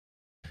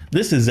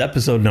This is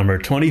episode number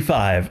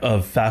 25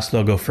 of Fast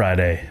Logo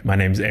Friday. My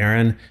name's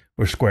Aaron,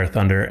 we're Square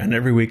Thunder, and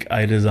every week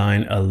I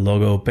design a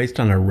logo based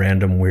on a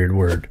random weird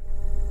word.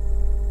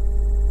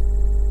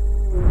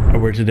 Our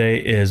word today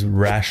is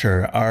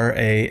rasher,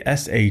 R-A-S-H-E-R.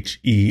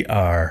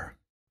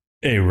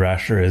 A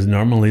rasher is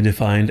normally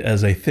defined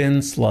as a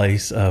thin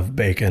slice of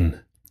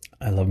bacon.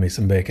 I love me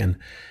some bacon.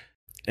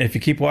 If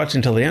you keep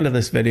watching till the end of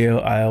this video,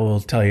 I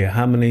will tell you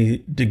how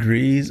many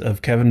degrees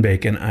of Kevin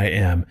Bacon I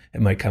am.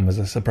 It might come as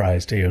a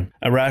surprise to you.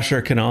 A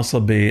rasher can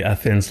also be a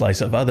thin slice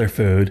of other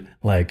food,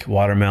 like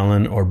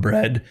watermelon or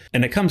bread,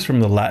 and it comes from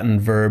the Latin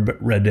verb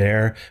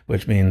radere,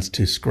 which means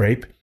to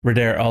scrape.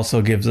 Radere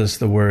also gives us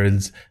the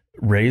words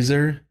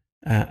razor,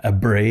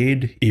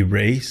 abrade,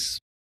 erase.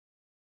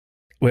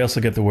 We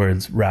also get the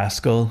words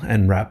rascal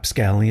and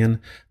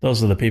rapscallion.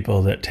 Those are the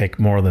people that take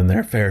more than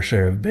their fair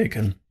share of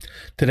bacon.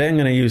 Today I'm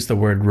going to use the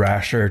word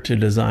rasher to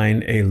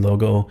design a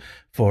logo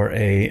for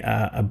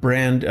a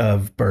brand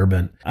of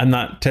bourbon. I'm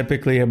not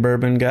typically a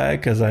bourbon guy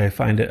because I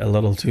find it a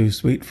little too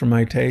sweet for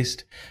my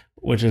taste,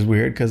 which is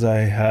weird because I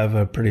have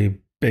a pretty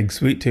big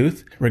sweet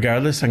tooth.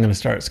 Regardless, I'm going to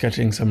start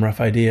sketching some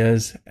rough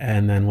ideas,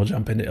 and then we'll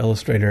jump into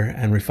Illustrator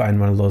and refine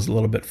one of those a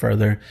little bit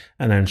further,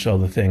 and then show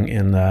the thing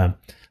in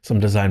some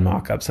design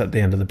mock-ups at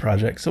the end of the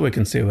project so we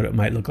can see what it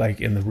might look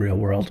like in the real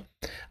world.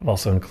 I've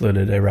also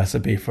included a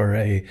recipe for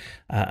a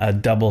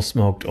double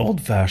smoked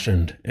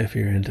old-fashioned if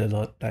you're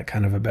into that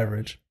kind of a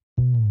beverage.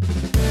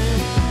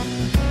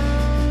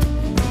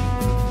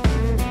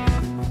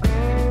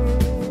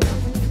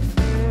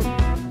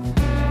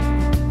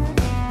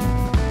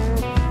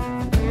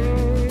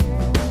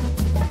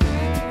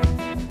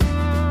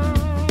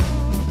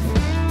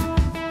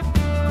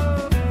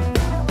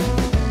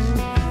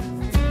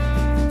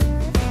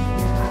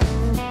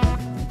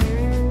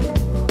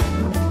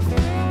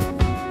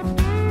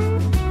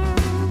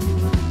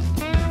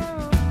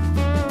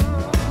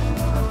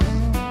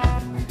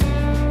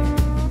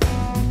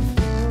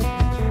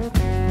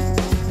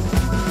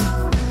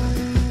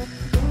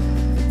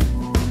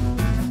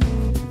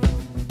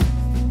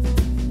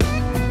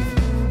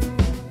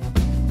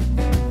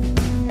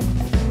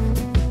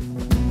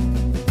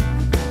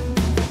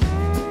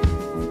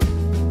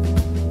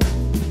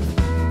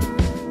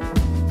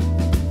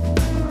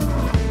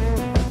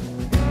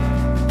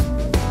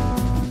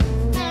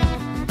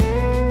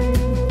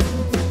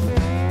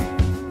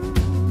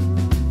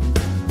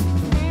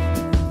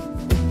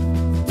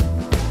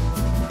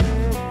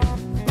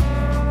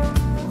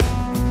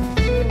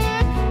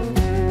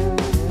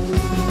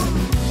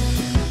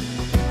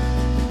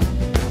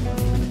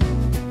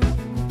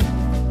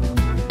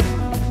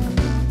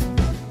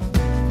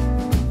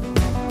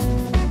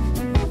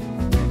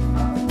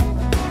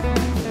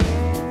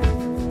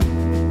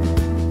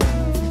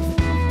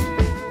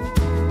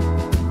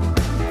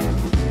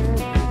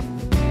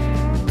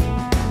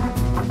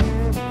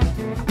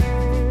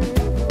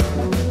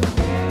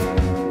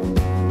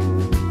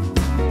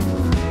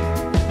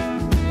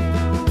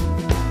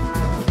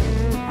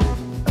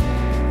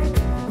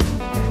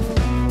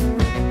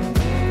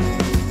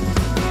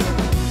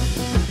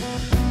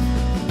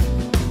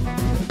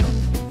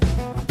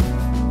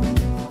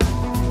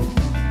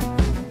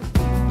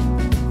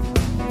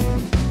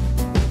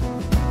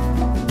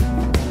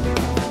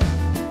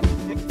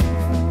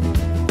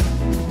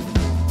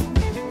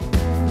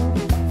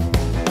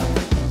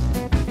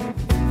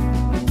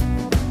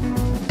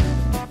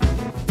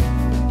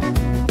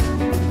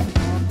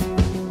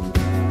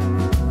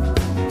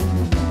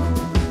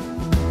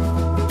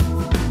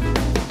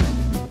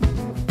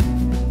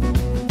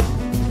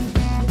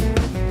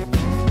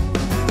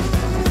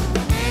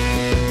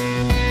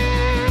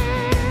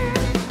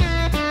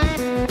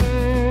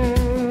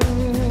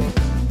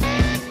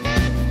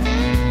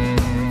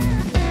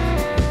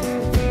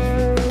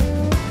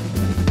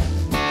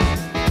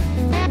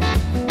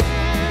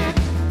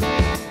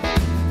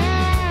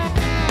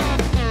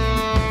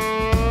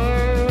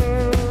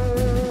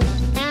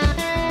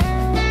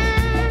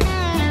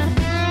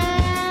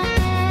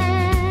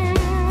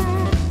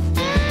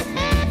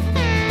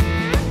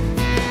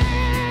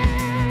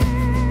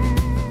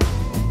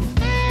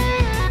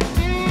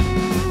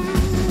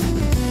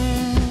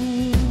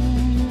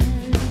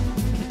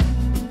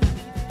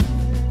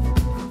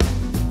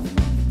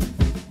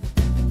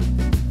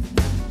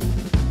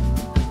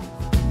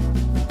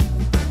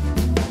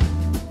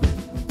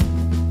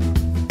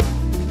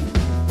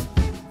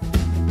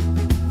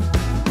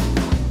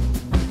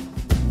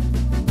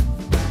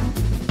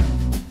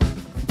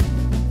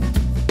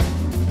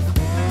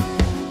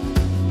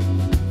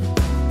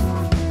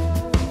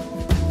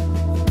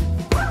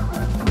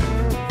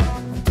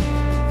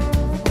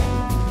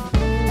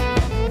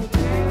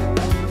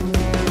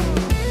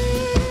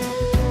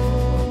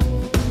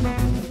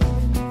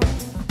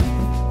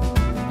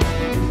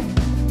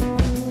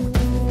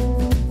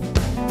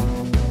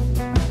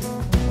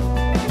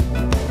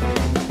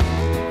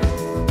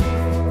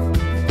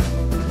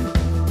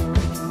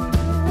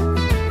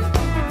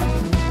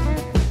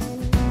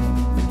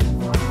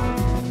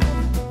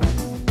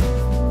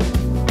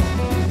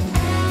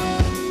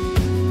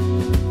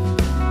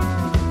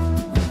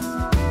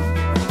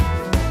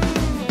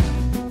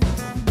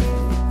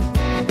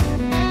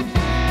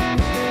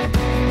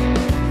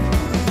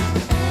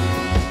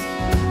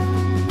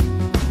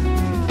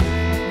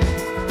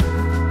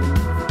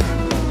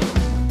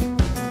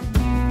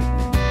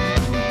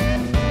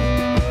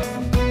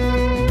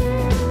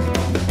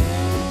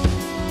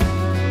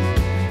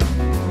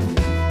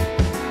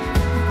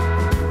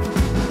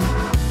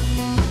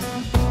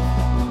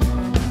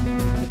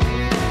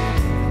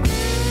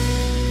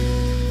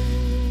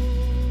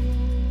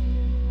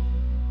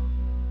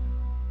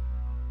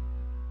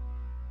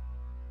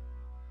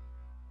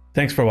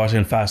 Thanks for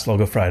watching Fast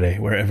Logo Friday,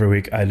 where every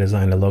week I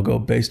design a logo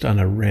based on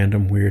a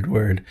random weird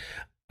word.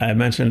 I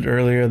mentioned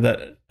earlier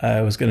that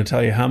I was going to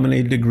tell you how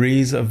many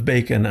degrees of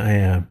bacon I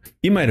am.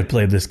 You might have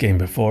played this game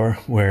before,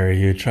 where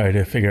you try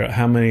to figure out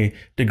how many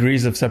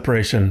degrees of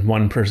separation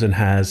one person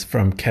has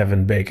from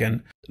Kevin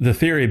Bacon. The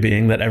theory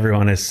being that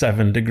everyone is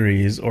 7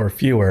 degrees or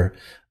fewer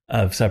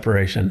of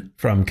separation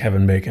from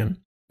Kevin Bacon.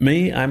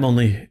 Me, I'm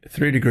only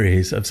 3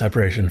 degrees of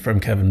separation from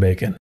Kevin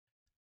Bacon.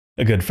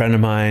 A good friend of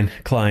mine,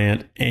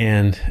 client,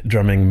 and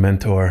drumming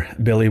mentor,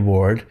 Billy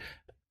Ward,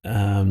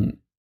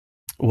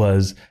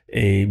 was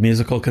a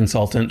musical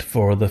consultant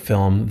for the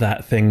film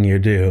That Thing You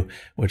Do,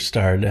 which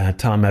starred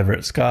Tom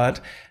Everett Scott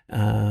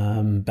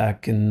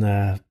back in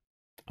the,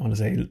 I want to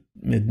say,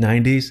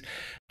 mid-90s.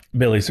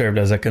 Billy served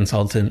as a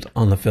consultant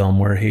on the film,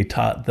 where he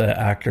taught the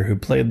actor who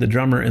played the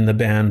drummer in the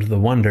band The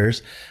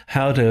Wonders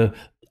how to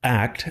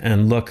act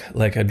and look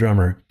like a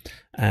drummer.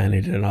 And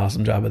he did an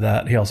awesome job of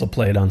that. He also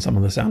played on some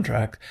of the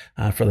soundtrack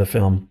for the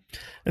film.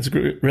 It's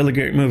a really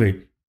great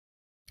movie.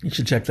 You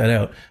should check that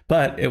out.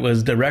 But it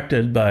was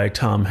directed by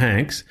Tom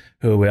Hanks,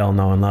 who we all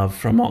know and love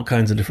from all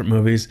kinds of different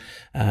movies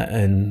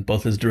in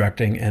both his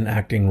directing and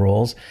acting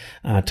roles.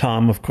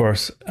 Tom, of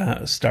course,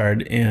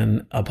 starred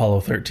in Apollo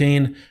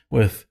 13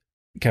 with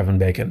Kevin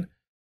Bacon.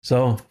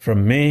 So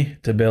from me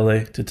to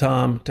Billy to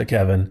Tom to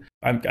Kevin,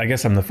 I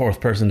guess I'm the 4th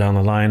person down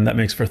the line. That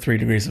makes for 3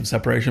 degrees of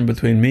separation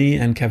between me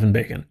and Kevin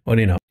Bacon. What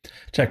do you know?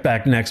 Check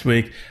back next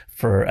week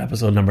for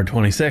episode number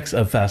 26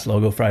 of Fast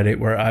Logo Friday,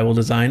 where I will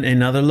design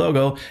another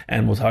logo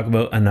and we'll talk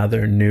about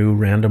another new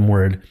random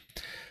word.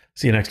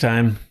 See you next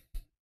time.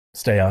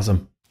 Stay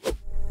awesome.